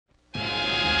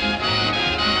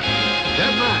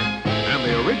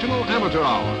National Amateur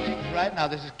Hour. Right now,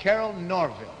 this is Carol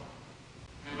Norville.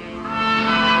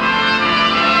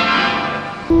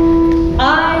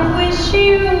 I wish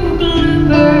you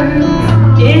bluebirds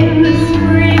in the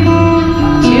spring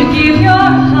to give your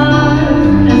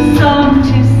heart a song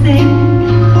to sing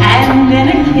and then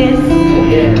a kiss,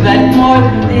 but more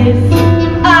than this,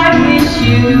 I wish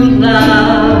you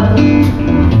love.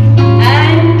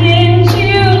 And in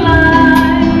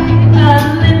July,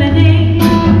 a lemonade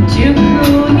to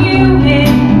cool you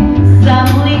in some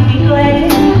leafy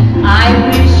glade. I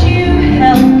wish you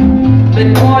health, but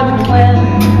more than well,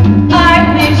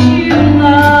 I wish you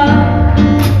love.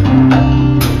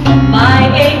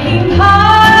 My aching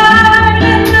heart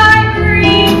and I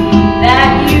agree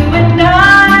that you and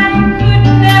I could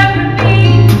never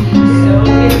be. So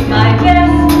with my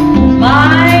best,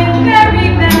 my very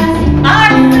best, I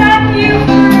set you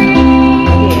free.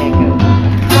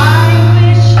 I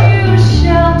wish you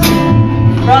shelter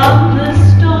from the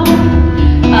storm,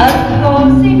 a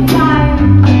cozy fire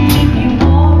to keep you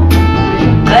warm,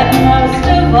 but most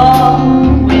of all,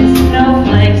 when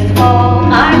snowflakes fall,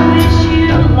 I wish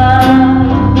you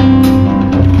love.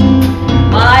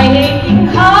 My aching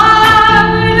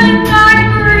heart and I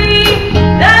agree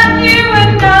that you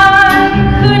and I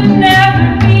could never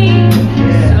be.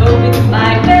 So with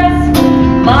my best,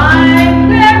 my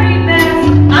very best,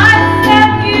 I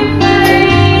set you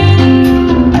free.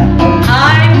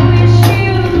 I wish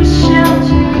you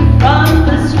shelter from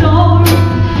the storm,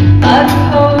 a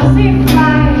cozy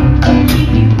fire to keep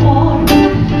you warm,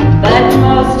 but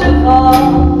most of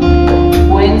all,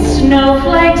 when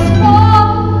snowflakes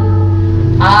fall,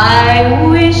 I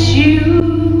wish you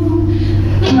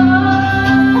love.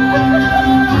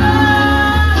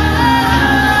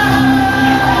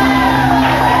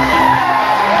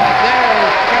 There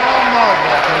is Carol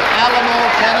Norville from Alamo,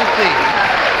 Tennessee.